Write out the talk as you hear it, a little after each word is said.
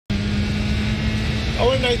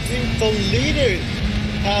Oh, and I think the leader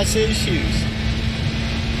has issues.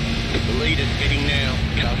 The leader's heading now.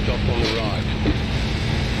 Car stop on the right.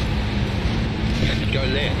 Go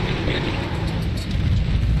left.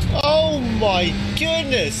 Oh my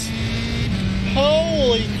goodness!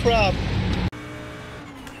 Holy crap!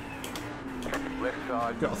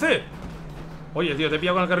 ¿Qué hace? Oye, tío, te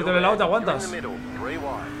pillo con el carrito del lado, ¿te aguantas?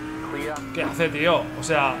 ¿Qué hace, tío? O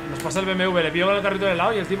sea, nos pasa el BMW, le pillo con el carrito del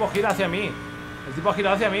lado y el tipo gira hacia mí. El tipo ha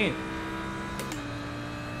girado hacia mí.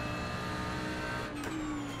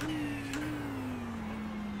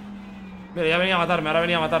 Mira, ya venía a matarme, ahora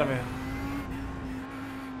venía a matarme.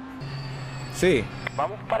 Sí.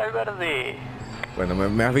 Vamos para el verde. Bueno,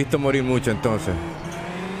 me has visto morir mucho entonces.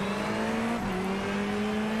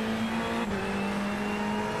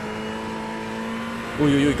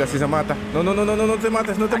 Uy, uy, uy, casi se mata. No, no, no, no, no, no te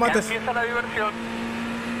mates, no te mates. Empieza la diversión.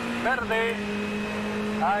 Verde.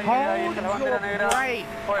 Ay, ahí está la bandera negra.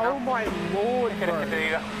 Bueno, ¿qué quieres que te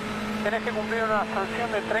diga? Tienes que cumplir una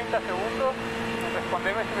sanción de 30 segundos.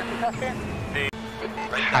 Respondeme si me fijaste.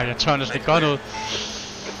 Ej, jeg tør næsten ikke gøre noget.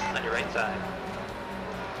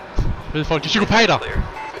 Ved folk, de er psykopater!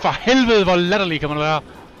 For helvede, hvor latterlige kan man være!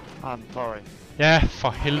 I'm sorry. Ja, for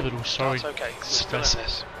helvede, du er sorry.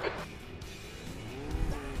 Stress.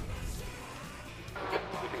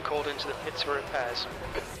 We've been called into the pits for repairs.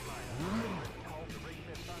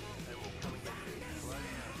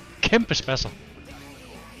 Kæmpe spasser.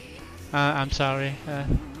 I'm sorry.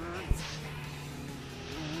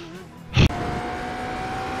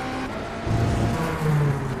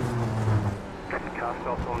 Car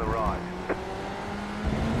stop on the right.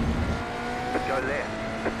 Go left.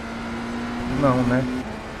 Não, né?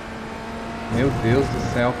 Meu Deus do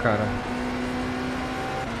céu, cara.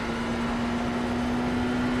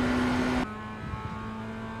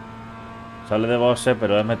 Sale de boxe,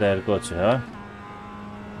 pero es meter el coche, ¿eh?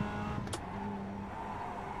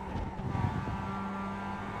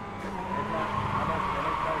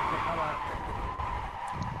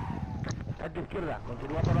 A tu izquierda,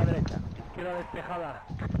 continúa por la derecha. Izquierda despejada.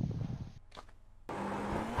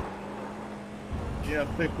 Yeah,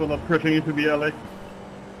 people not pushing into the alley.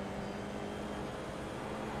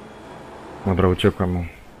 Dobra, uciekłem mu.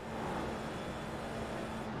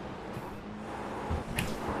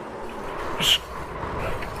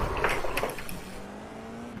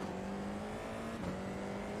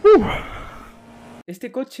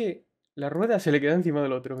 Este coche, la rueda se le queda encima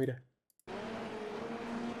del otro, mira.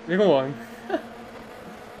 Mira cómo van.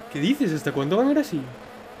 ¿Qué dices? ¿Hasta cuándo van a ir así?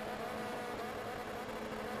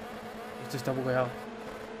 Esto está bugueado.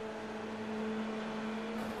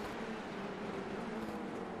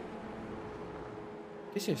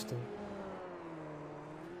 ¿Qué es esto?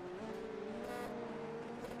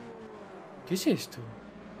 ¿Qué es esto?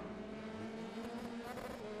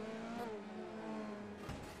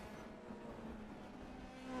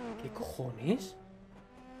 ¿Qué cojones?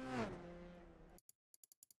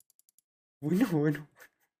 Bueno, bueno.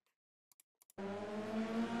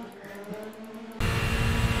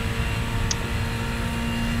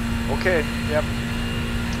 Okay, yep.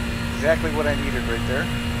 Exactly what I needed right there.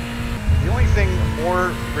 The only thing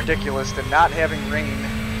more ridiculous than not having rain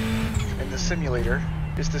in the simulator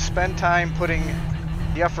is to spend time putting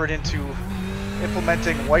the effort into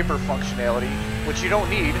implementing wiper functionality, which you don't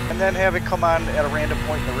need, and then have it come on at a random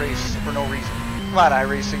point in the race for no reason. Come on,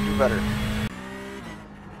 iRacing, do better.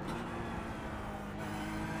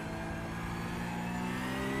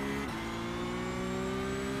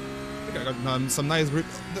 I got some nice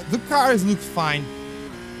grips. The cars look fine.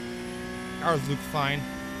 Cars look fine.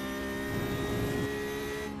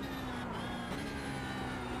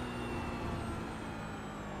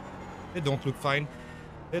 They don't look fine.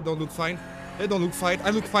 They don't look fine. They don't look fine. I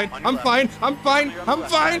look fine. I'm fine. I'm fine. I'm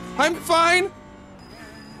fine. I'm fine.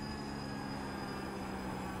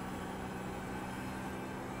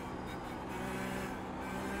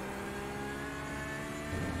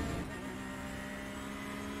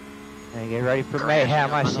 Hey, get ready for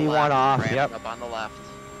mayhem. I see one off. Yep. Up on the left.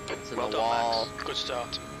 It's in Well the done, wall. Max. Good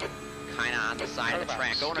start. Kinda on the side of the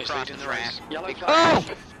track. Going across the track. Big Oh! crash.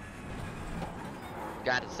 You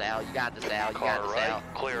got it, Sal. You got this, Sal. You got this, Sal.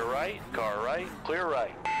 Clear right. Car right. Clear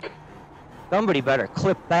right. Somebody better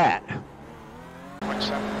clip that. 0.7.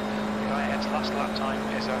 Guy ahead's last lap time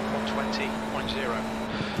is 120.0.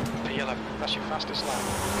 P11. That's your fastest lap.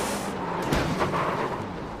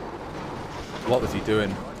 What was he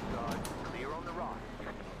doing?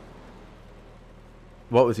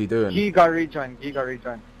 What was he doing? He got rejoined. He got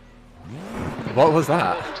rejoined. What was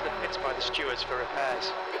that? Called into the pits by the stewards for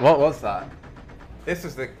repairs. What was that? This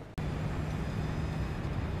was the...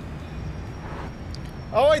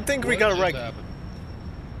 Oh, I think we got a wreck.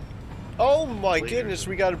 Oh my goodness,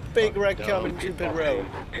 we got a big wreck coming to pit road.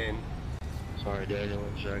 Sorry, Daniel.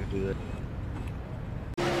 I'm sure I can do that.